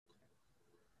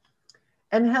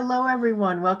And hello,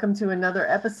 everyone. Welcome to another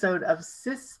episode of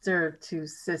Sister to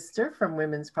Sister from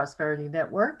Women's Prosperity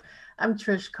Network. I'm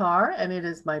Trish Carr, and it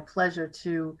is my pleasure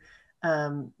to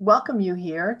welcome you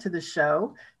here to the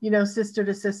show. You know, Sister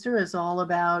to Sister is all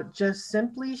about just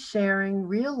simply sharing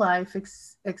real life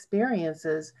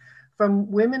experiences from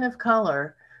women of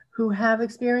color who have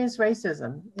experienced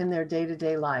racism in their day to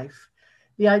day life.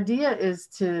 The idea is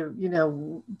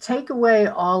to, take away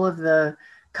all of the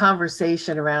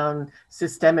conversation around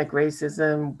systemic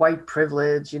racism, white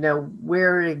privilege,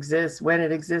 where it exists, when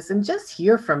it exists, and just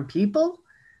hear from people.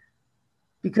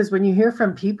 Because when you hear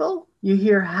from people, you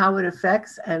hear how it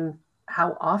affects and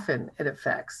how often it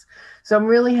affects. So I'm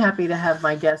really happy to have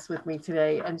my guest with me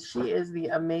today, and she is the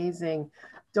amazing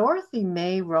Dorothy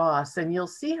Mae Ross. And you'll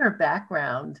see her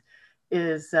background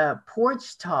is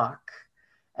Porch Talk.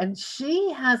 And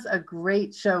she has a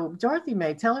great show. Dorothy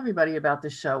Mae, tell everybody about the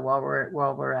show while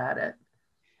we're at it.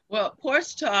 Well,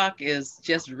 Porch Talk is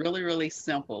just really, really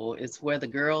simple. It's where the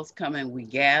girls come and we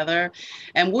gather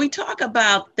and we talk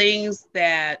about things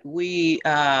that we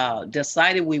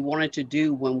decided we wanted to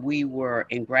do when we were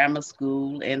in grammar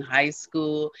school, in high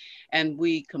school, and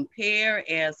we compare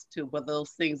as to whether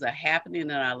those things are happening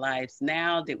in our lives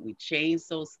now. Did we change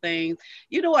those things?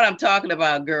 You know what I'm talking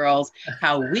about, girls?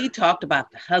 How we talked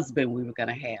about the husband we were going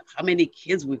to have, how many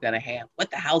kids we are going to have, what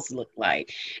the house looked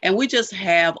like, and we just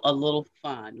have a little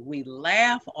fun. We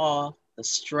laugh off the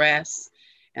stress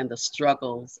and the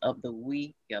struggles of the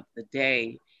week, of the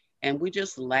day, and we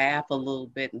just laugh a little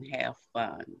bit and have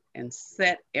fun and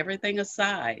set everything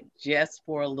aside just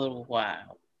for a little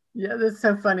while. Yeah, that's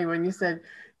so funny when you said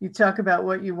you talk about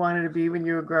what you wanted to be when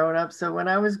you were growing up. So when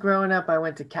I was growing up, I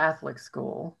went to Catholic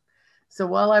school. So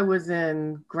while I was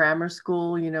in grammar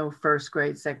school, first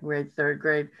grade, second grade, third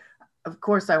grade, of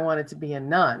course I wanted to be a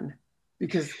nun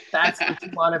because that's what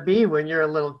you want to be when you're a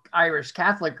little Irish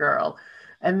Catholic girl.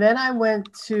 And then I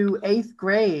went to eighth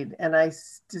grade and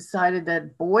decided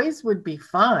that boys would be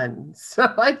fun.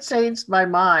 So I changed my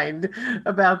mind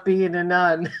about being a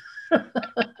nun.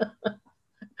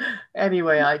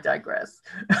 Anyway, I digress.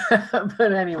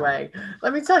 But anyway,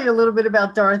 let me tell you a little bit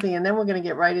about Dorothy, and then we're going to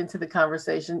get right into the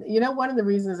conversation. One of the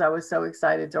reasons I was so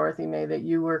excited, Dorothy Mae, that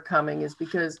you were coming is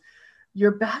because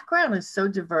your background is so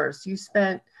diverse. You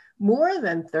spent more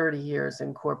than 30 years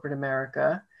in corporate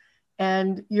America,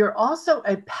 and you're also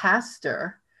a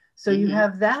pastor. So you Mhm.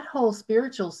 have that whole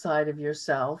spiritual side of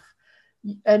yourself.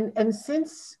 And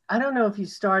since I don't know if you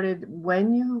started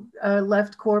when you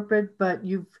left corporate, but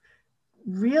you've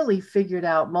really figured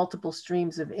out multiple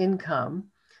streams of income.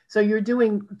 So you're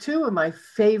doing two of my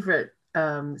favorite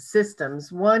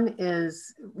systems. One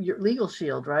is your Legal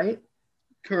Shield, right?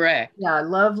 Correct. Yeah, I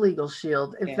love Legal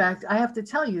Shield. In Yes. fact, I have to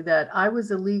tell you that I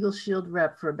was a Legal Shield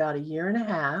rep for about a year and a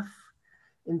half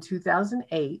in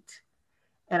 2008,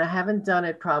 and I haven't done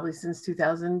it probably since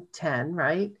 2010,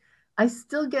 right? I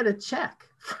still get a check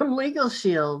from Legal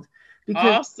Shield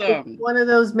because it's Awesome. one of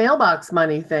those mailbox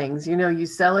money things. You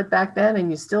sell it back then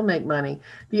and you still make money.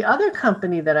 The other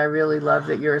company that I really love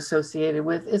that you're associated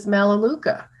with is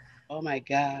Malaluka, Oh my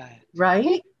God. right?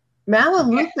 Yeah.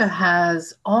 Malaluka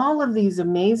has all of these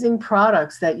amazing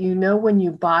products that when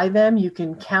you buy them, you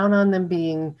can count on them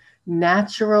being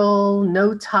natural,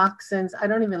 no toxins. I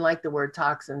don't even like the word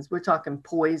toxins. We're talking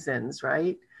poisons,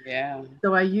 right? Yeah.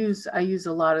 So I use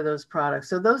a lot of those products.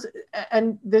 So those,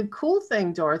 and the cool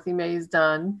thing Dorothy May has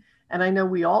done, and I know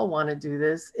we all want to do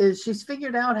this, is she's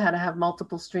figured out how to have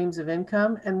multiple streams of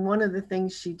income. And one of the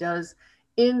things she does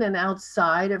in and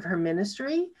outside of her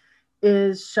ministry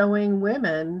is showing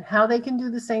women how they can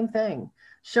do the same thing,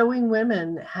 showing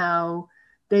women how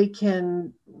they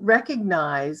can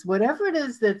recognize whatever it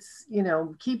is that's,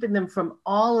 keeping them from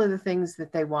all of the things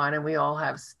that they want. And we all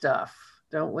have stuff,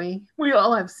 don't we? We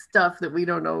all have stuff that we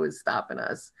don't know is stopping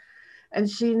us. And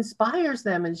she inspires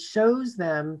them and shows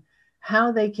them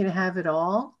how they can have it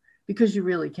all because you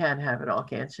really can have it all,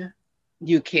 can't you?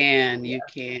 You can. You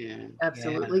can. Yeah.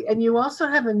 Absolutely. And you also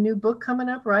have a new book coming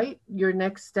up, right? Your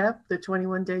next step, the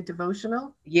 21-day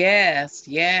devotional. Yes,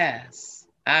 yes.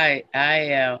 I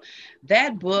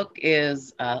that book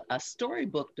is a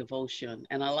storybook devotion,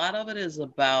 and a lot of it is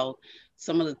about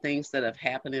some of the things that have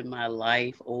happened in my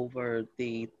life over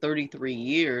the 33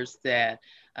 years that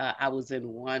I was in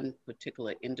one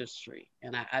particular industry.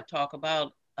 And I talk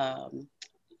about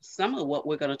some of what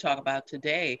we're going to talk about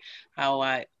today, how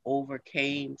I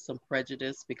overcame some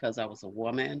prejudice because I was a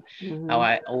woman, how Hmm.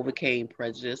 I overcame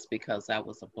prejudice because I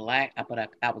was a black, but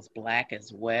I was black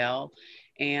as well.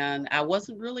 And I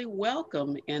wasn't really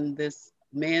welcome in this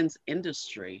men's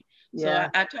industry. So Yeah.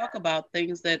 I talk about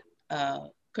things that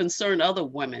concern other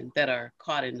women that are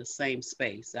caught in the same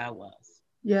space I was.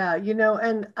 Yeah,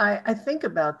 and I think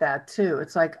about that too.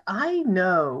 It's like I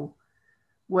know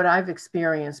what I've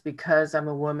experienced because I'm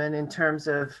a woman in terms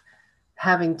of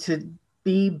having to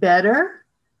be better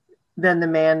than the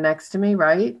man next to me,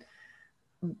 right?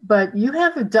 But you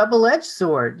have a double-edged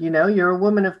sword, you're a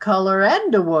woman of color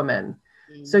and a woman.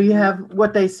 So you Mm-hmm. have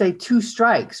what they say, two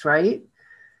strikes, right?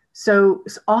 So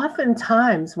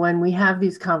oftentimes when we have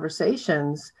these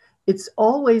conversations, it's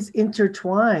always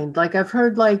intertwined. Like I've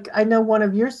heard, like I know one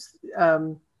of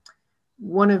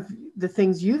the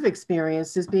things you've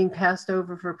experienced is being passed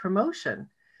over for promotion,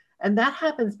 and that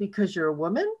happens because you're a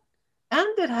woman, and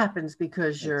it happens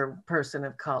because That's you're a person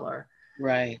of color.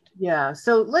 right. Yeah.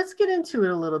 So let's get into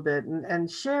it a little bit and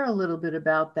share a little bit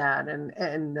about that and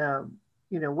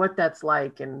what that's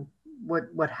like and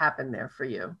what happened there for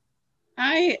you.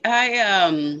 I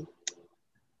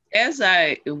as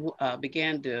I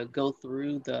began to go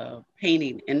through the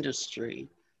painting industry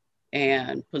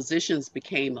and positions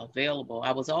became available,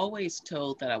 I was always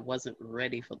told that I wasn't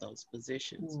ready for those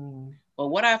positions. Mm. But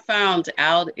what I found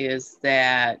out is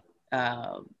that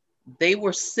uh, they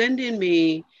were sending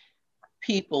me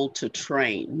people to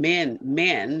train,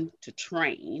 men to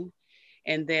train.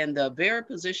 And then the very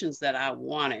positions that I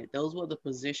wanted, those were the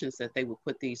positions that they would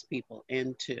put these people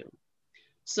into.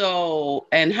 So,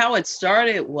 and how it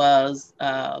started was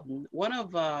one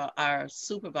of our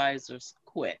supervisors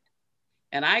quit.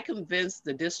 And I convinced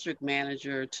the district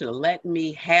manager to let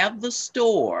me have the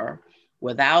store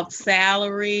without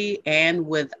salary and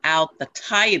without the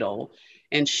title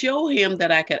and show him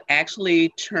that I could actually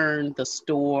turn the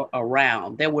store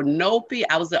around. There were no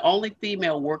I was the only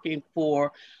female working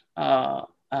for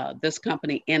this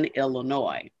company in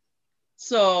Illinois.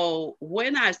 So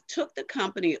when I took the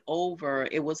company over,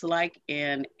 it was like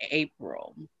in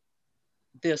April.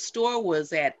 The store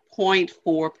was at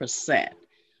 0.4%.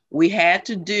 We had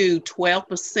to do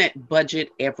 12% budget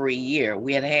every year.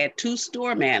 We had had two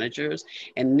store managers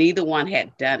and neither one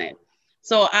had done it.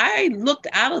 So I looked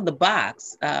out of the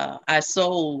box. I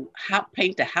sold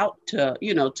paint to house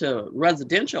to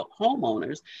residential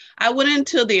homeowners. I went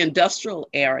into the industrial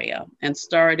area and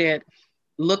started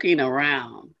looking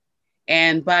around.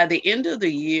 And by the end of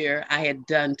the year, I had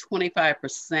done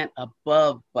 25%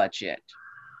 above budget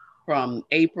from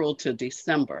April to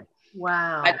December.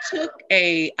 Wow.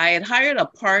 I had hired a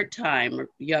part-time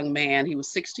young man. He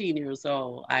was 16 years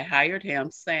old. I hired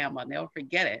him, Sam, I'll never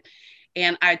forget it.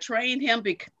 And I trained him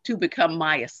to become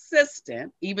my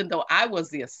assistant, even though I was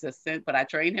the assistant, but I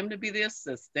trained him to be the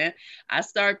assistant. I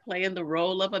started playing the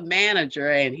role of a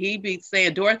manager and he'd be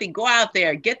saying, Dorothy, go out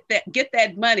there, get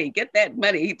that money, get that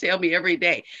money. He'd tell me every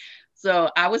day. So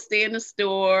I would stay in the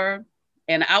store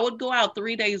and I would go out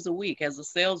 3 days a week as a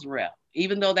sales rep,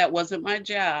 even though that wasn't my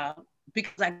job,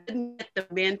 because I couldn't get the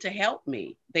men to help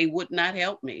me. They would not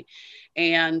help me.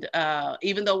 And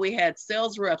even though we had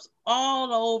sales reps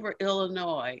all over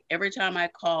Illinois, every time I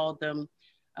called them,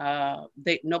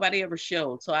 nobody ever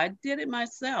showed. So I did it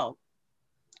myself,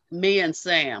 me and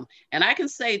Sam. And I can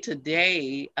say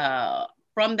today,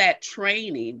 from that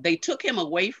training, they took him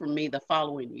away from me the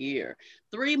following year.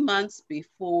 3 months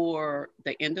before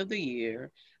the end of the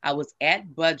year, I was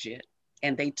at budget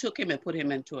and they took him and put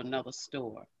him into another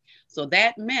store. So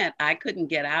that meant I couldn't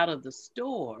get out of the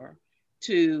store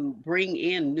to bring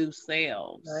in new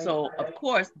sales. Right. So of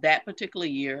course, that particular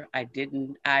year, I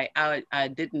didn't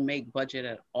make budget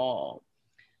at all.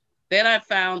 Then I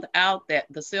found out that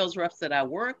the sales reps that I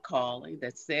were calling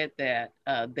that said that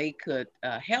they could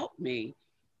help me,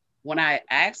 when I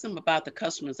asked them about the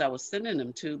customers I was sending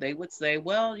them to, they would say,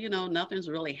 well, nothing's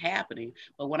really happening.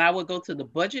 But when I would go to the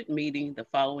budget meeting the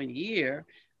following year,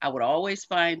 I would always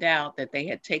find out that they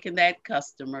had taken that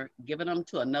customer, given them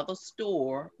to another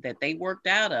store that they worked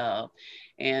out of.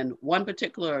 And one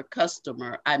particular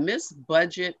customer, I missed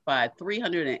budget by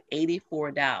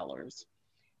 $384.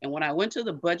 And when I went to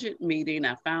the budget meeting,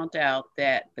 I found out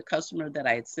that the customer that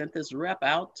I had sent this rep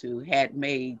out to had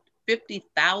made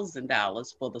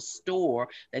 $50,000 for the store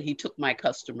that he took my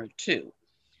customer to.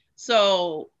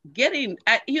 So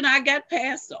I got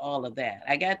past all of that.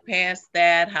 I got past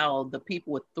that, how the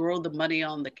people would throw the money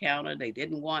on the counter. They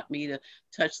didn't want me to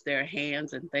touch their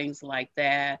hands and things like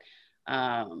that.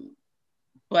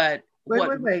 But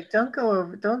Wait. Don't go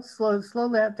over. Don't slow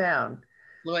that down.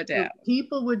 slow it So down.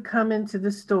 people would come into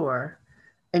the store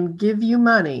and give you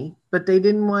money, but they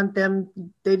didn't want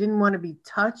to be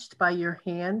touched by your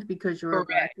hand because you're a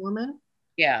Black Correct. woman.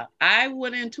 Yeah. I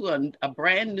went into a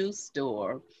brand new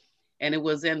store and it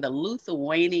was in the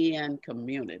Lithuanian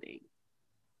community.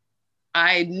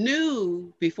 I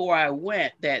knew before I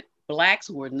went that Blacks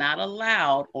were not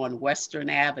allowed on Western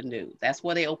Avenue. That's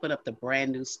where they opened up the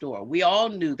brand new store. We all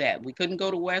knew that. We couldn't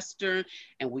go to Western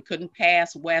and we couldn't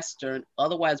pass Western.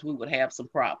 Otherwise, we would have some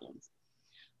problems.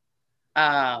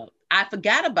 I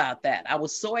forgot about that. I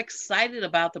was so excited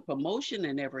about the promotion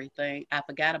and everything. I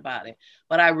forgot about it.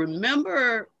 But I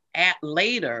remember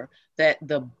later that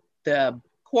the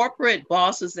corporate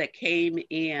bosses that came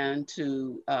in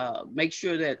to make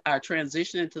sure that our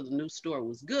transition into the new store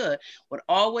was good would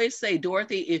always say,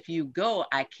 Dorothy, if you go,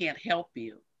 I can't help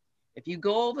you. If you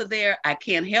go over there, I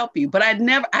can't help you. But I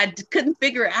couldn't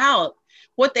figure out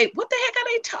what the heck are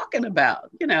they talking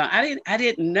about? You know, I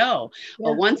didn't know. Yeah.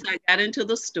 But once I got into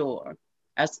the store,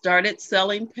 I started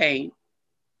selling paint,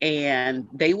 and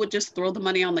they would just throw the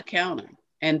money on the counter.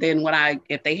 And then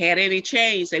if they had any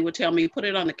change, they would tell me, put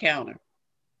it on the counter.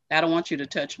 I don't want you to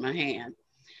touch my hand.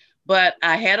 But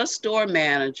I had a store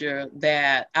manager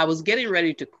that I was getting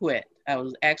ready to quit. I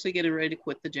was actually getting ready to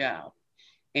quit the job.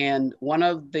 And one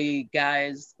of the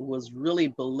guys was really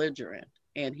belligerent.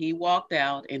 And he walked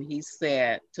out and he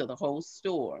said to the whole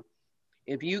store,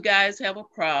 if you guys have a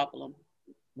problem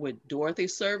with Dorothy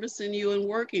servicing you and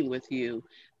working with you,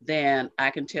 then I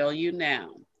can tell you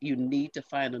now, you need to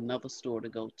find another store to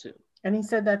go to. And he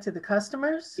said that to the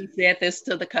customers? He said this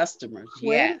to the customers.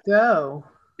 Where'd it go?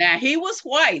 Now, he was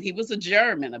white. He was a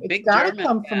German, big German. It's gotta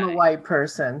come from a white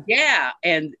person. Yeah,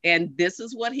 and this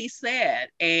is what he said.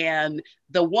 And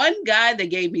the one guy that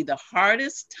gave me the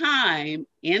hardest time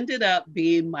ended up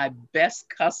being my best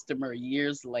customer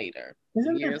years later.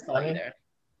 Years later.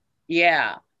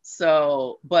 Yeah.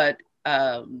 So, but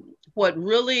what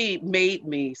really made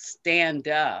me stand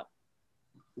up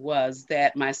was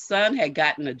that my son had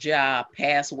gotten a job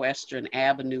past Western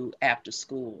Avenue after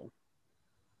school.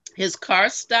 His car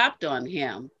stopped on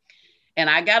him, and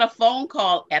I got a phone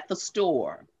call at the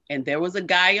store, and there was a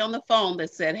guy on the phone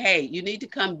that said, hey, you need to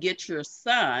come get your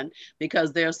son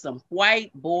because there's some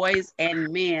white boys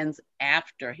and men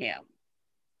after him.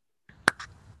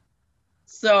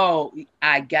 So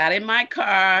I got in my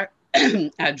car,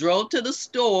 I drove to the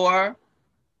store,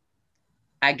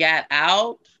 I got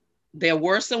out. There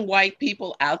were some white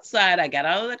people outside. I got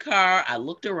out of the car, I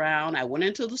looked around, I went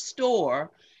into the store,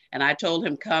 and I told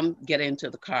him, come get into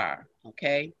the car,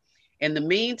 okay? In the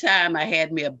meantime, I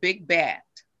had me a big bat,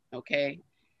 okay?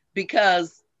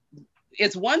 Because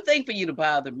it's one thing for you to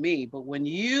bother me, but when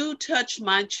you touch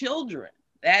my children,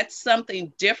 that's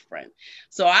something different.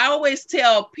 So I always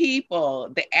tell people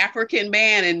the African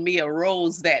man in me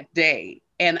arose that day,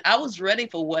 and I was ready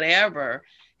for whatever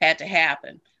had to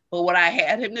happen. But what I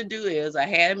had him to do is I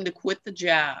had him to quit the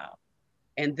job.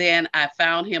 And then I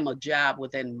found him a job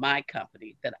within my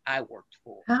company that I worked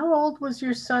for. How old was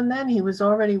your son then? He was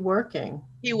already working.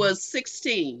 He was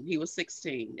 16. He was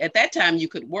 16. At that time, you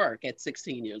could work at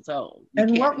 16 years old.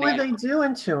 And what were they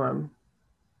doing to him?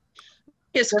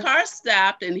 His car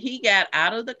stopped and he got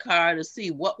out of the car to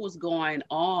see what was going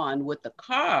on with the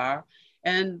car,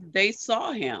 and they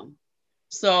saw him.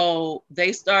 So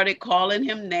they started calling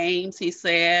him names, he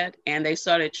said, and they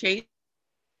started chasing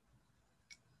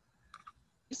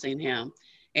him,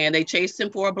 and they chased him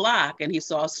for a block, and he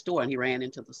saw a store and he ran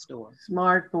into the store.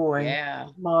 Smart boy. Yeah.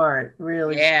 Smart,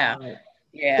 really. Yeah. Smart.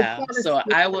 Yeah. So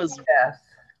I was,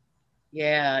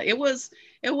 yeah, it was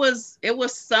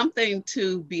something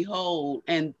to behold.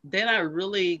 And then I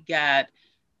really got,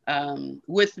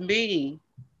 with me,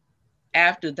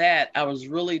 after that, I was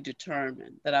really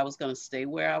determined that I was going to stay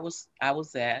where I was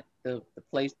at, the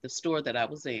store that I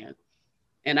was in,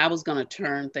 and I was going to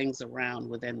turn things around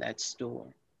within that store.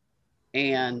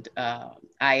 And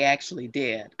I actually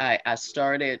did. I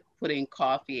started putting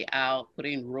coffee out,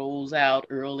 putting rolls out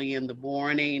early in the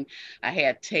morning. I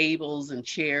had tables and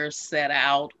chairs set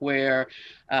out where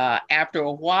after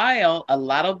a while, a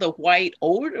lot of the white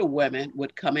older women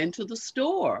would come into the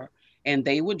store, and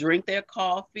they would drink their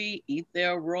coffee, eat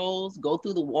their rolls, go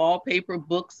through the wallpaper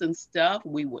books and stuff.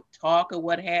 We would talk or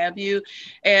what have you.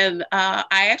 And I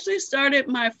actually started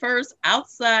my first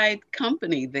outside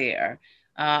company there.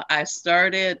 I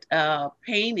started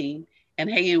painting and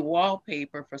hanging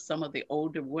wallpaper for some of the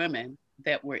older women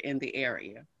that were in the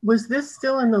area. Was this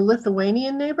still in the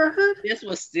Lithuanian neighborhood? This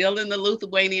was still in the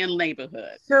Lithuanian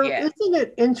neighborhood. So yes. Isn't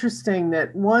it interesting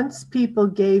that once people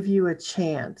gave you a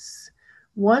chance,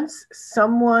 once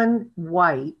someone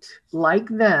white like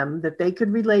them that they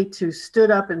could relate to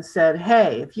stood up and said,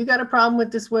 hey, if you got a problem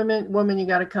with this woman, you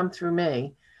got to come through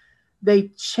me. They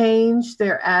changed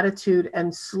their attitude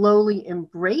and slowly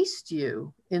embraced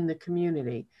you in the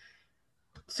community.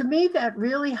 To me, that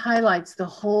really highlights the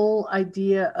whole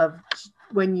idea of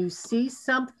when you see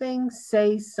something,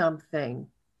 say something.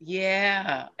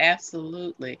 Yeah,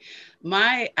 absolutely.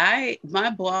 My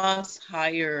boss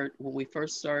hired when we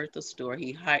first started the store.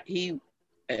 He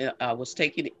was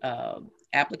taking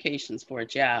applications for a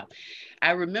job.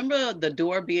 I remember the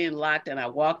door being locked, and I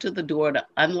walked to the door to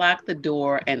unlock the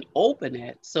door and open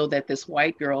it so that this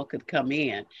white girl could come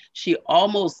in. She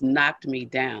almost knocked me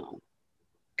down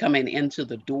coming into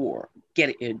the door,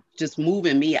 getting it, just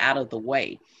moving me out of the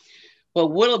way. But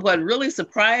what really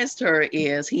surprised her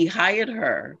is he hired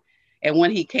her. And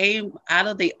when he came out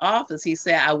of the office, he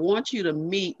said, I want you to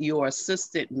meet your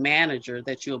assistant manager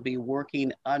that you'll be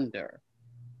working under.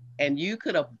 And you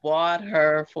could have bought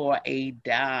her for a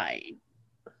dime.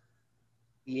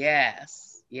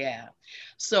 Yes, yeah.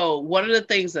 So one of the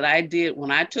things that I did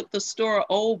when I took the store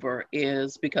over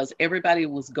is because everybody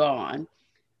was gone.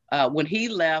 When he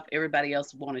left, everybody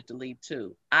else wanted to leave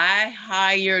too. I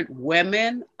hired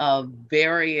women of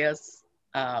various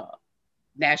uh,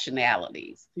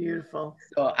 nationalities. Beautiful.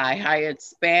 So I hired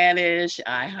Spanish,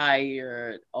 I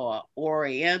hired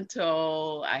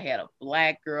Oriental, I had a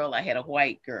black girl, I had a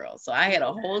white girl. So I had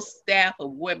a whole staff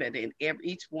of women in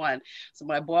each one. So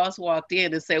my boss walked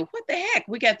in and said, "What the heck?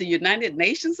 We got the United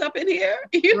Nations up in here?"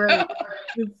 You know? Right.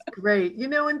 It's great.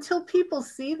 Until people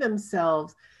see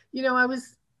themselves, I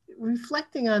was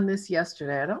reflecting on this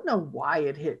yesterday. I don't know why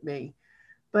it hit me,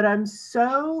 but I'm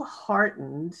so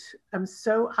heartened. I'm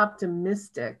so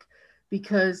optimistic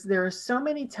because there are so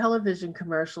many television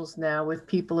commercials now with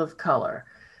people of color,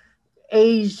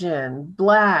 Asian,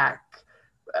 Black,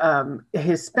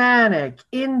 Hispanic,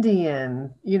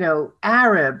 Indian,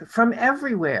 Arab, from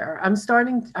everywhere.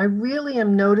 I really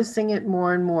am noticing it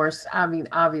more and more. I mean,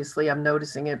 obviously, I'm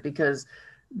noticing it because,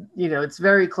 it's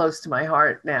very close to my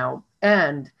heart now.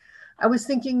 And I was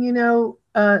thinking,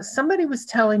 somebody was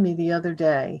telling me the other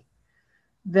day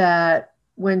that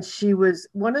one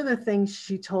of the things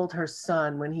she told her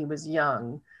son when he was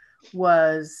young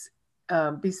was,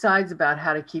 besides about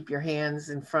how to keep your hands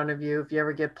in front of you if you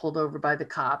ever get pulled over by the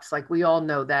cops, like we all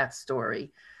know that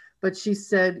story. But she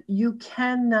said, you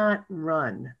cannot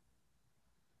run.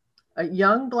 A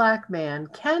young Black man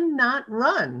cannot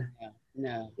run. No,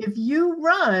 no. If you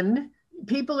run,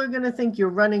 people are going to think you're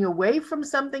running away from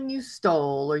something you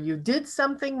stole or you did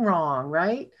something wrong,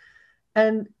 right?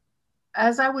 And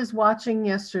as I was watching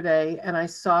yesterday and I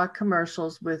saw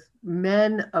commercials with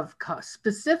men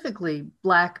specifically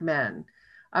Black men,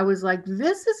 I was like,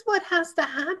 this is what has to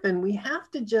happen. We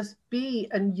have to just be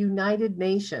a United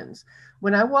Nations.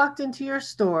 When I walked into your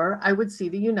store, I would see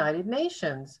the United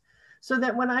Nations. So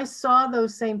that when I saw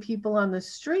those same people on the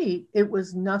street, it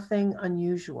was nothing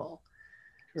unusual.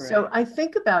 So Correct. I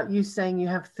think about you saying you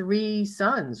have 3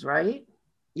 sons, right?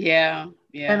 Yeah, And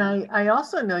yeah. I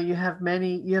also know you have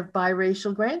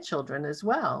biracial grandchildren as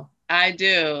well. I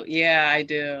do. Yeah, I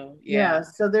do. Yeah. Yeah,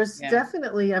 So there's yeah.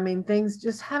 definitely, I mean, things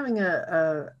just having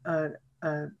an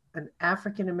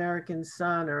African American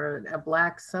son or a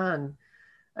Black son.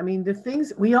 I mean, the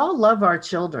things we all love our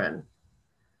children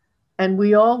and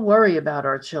we all worry about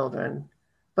our children.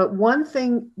 But one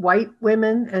thing white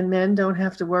women and men don't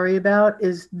have to worry about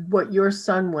is what your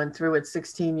son went through at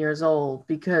 16 years old,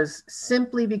 because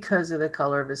simply because of the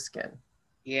color of his skin.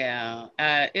 Yeah,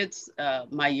 it's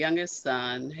my youngest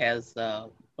son has a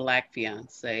black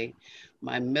fiance.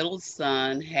 My middle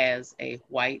son has a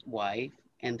white wife,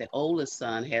 and the oldest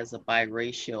son has a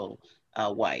biracial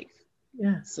wife.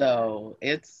 Yeah. So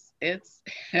it's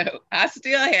I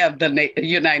still have the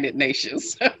United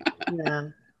Nations. Yeah,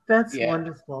 that's Yeah,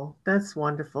 wonderful. That's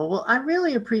wonderful. Well, I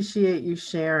really appreciate you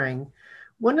sharing.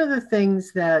 One of the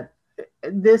things that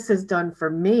this has done for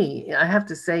me, I have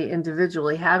to say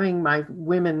individually, having my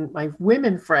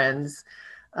women friends,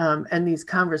 and these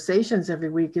conversations every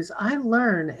week, is I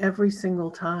learn every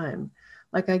single time.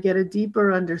 Like I get a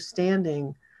deeper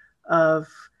understanding of,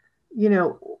 you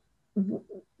know,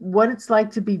 what it's like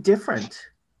to be different.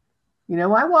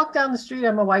 I walk down the street,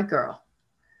 I'm a white girl.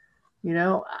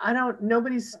 I don't,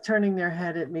 nobody's turning their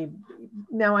head at me.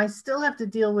 Now, I still have to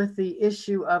deal with the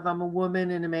issue of I'm a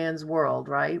woman in a man's world,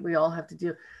 right? We all have to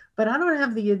deal, but I don't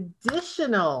have the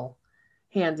additional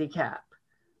handicap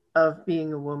of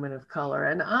being a woman of color.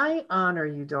 And I honor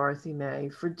you, Dorothy May,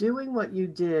 for doing what you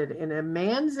did in a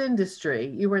man's industry.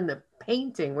 You were in the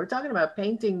painting, we're talking about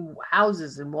painting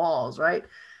houses and walls, right?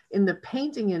 In the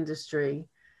painting industry,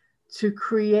 to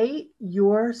create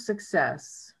your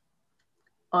success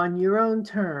on your own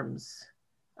terms.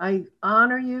 I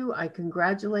honor you, I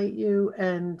congratulate you,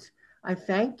 and I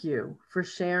thank you for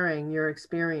sharing your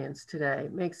experience today.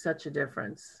 It makes such a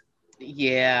difference.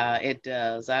 yeah, it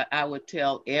does. I would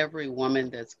tell every woman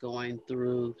that's going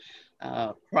through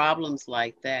problems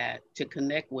like that, to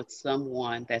connect with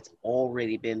someone that's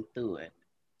already been through it.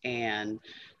 And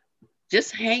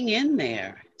just hang in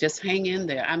there. Just hang in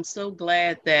there. I'm so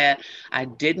glad that I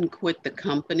didn't quit the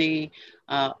company.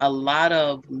 A lot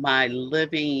of my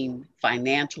living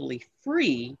financially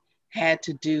free had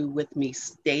to do with me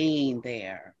staying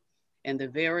there. And the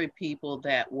very people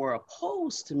that were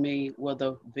opposed to me were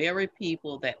the very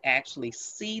people that actually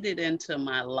seeded into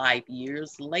my life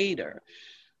years later.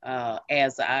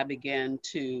 As I began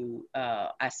to,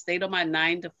 I stayed on my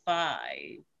 9 to 5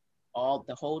 all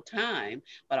the whole time,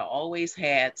 but I always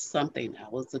had something. I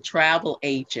was a travel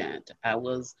agent. I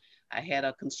had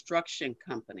a construction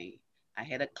company. I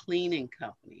had a cleaning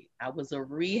company. I was a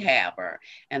rehabber.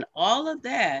 And all of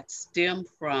that stemmed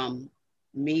from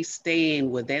me staying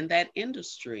within that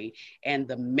industry. And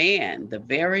the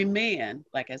very man,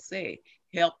 like I say,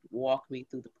 helped walk me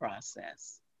through the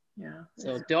process. Yeah.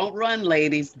 So don't run,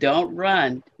 ladies. Don't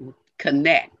run.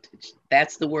 Connect.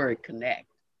 That's the word, connect.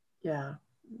 Yeah.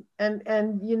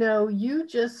 And you know, you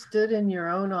just stood in your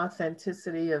own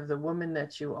authenticity of the woman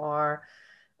that you are,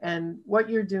 and what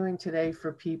you're doing today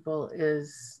for people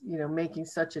is, you know, making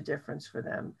such a difference for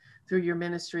them through your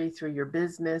ministry, through your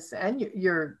business, and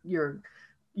your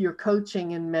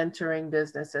coaching and mentoring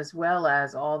business, as well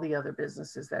as all the other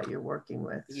businesses that you're working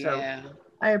with. So Yeah.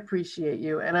 I appreciate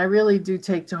you, and I really do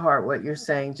take to heart what you're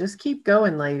saying. Just keep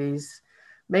going, ladies.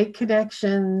 Make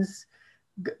connections.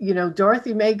 You know,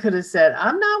 Dorothy May could have said,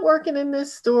 I'm not working in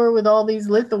this store with all these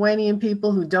Lithuanian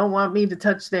people who don't want me to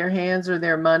touch their hands or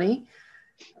their money.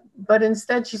 But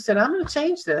instead, she said, I'm going to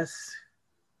change this.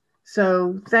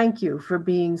 So thank you for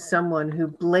being someone who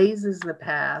blazes the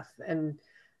path and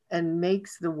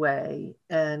makes the way,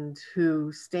 and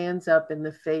who stands up in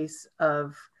the face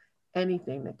of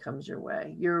anything that comes your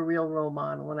way. You're a real role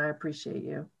model, and I appreciate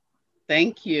you.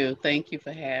 Thank you. Thank you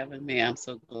for having me. I'm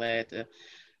so glad to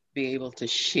be able to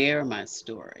share my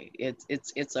story.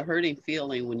 It's a hurting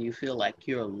feeling when you feel like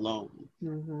you're alone.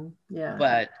 Yeah.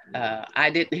 But I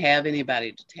didn't have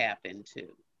anybody to tap into.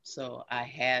 So I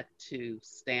had to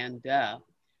stand up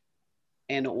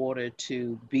in order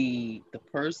to be the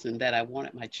person that I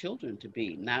wanted my children to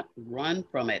be, not run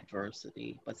from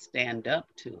adversity, but stand up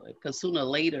to it. Because sooner or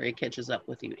later it catches up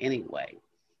with you anyway.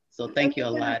 So And thank you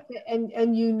a you're gonna, lot.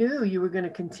 and you knew you were going to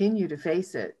continue to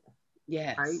face it.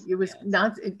 Right. Yes, It was yes.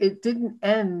 not, it didn't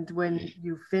end when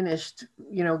you finished,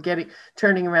 you know,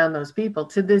 turning around those people.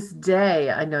 To this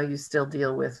day, I know you still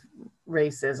deal with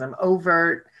racism,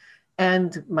 overt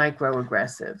and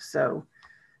microaggressive. So,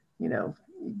 you know,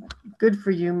 good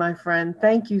for you, my friend.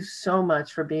 Thank you so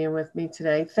much for being with me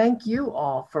today. Thank you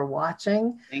all for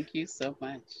watching. Thank you so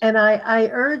much. And I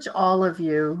urge all of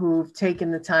you who've taken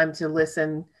the time to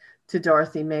listen to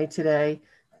Dorothy May today,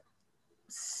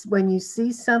 when you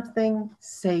see something,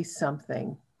 say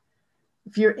something.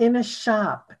 If you're in a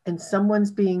shop and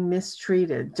someone's being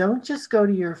mistreated, don't just go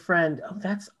to your friend, oh,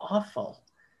 that's awful.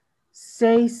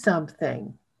 Say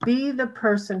something. Be the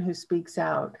person who speaks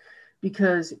out,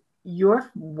 because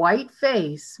your white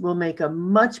face will make a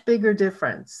much bigger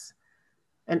difference,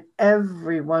 and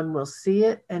everyone will see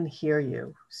it and hear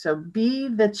you. So be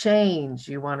the change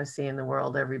you want to see in the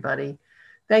world, everybody.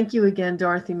 Thank you again,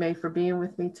 Dorothy May, for being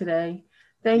with me today.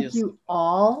 Thank Yes. you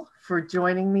all for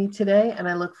joining me today, and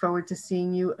I look forward to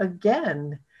seeing you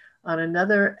again on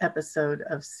another episode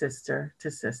of Sister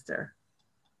to Sister.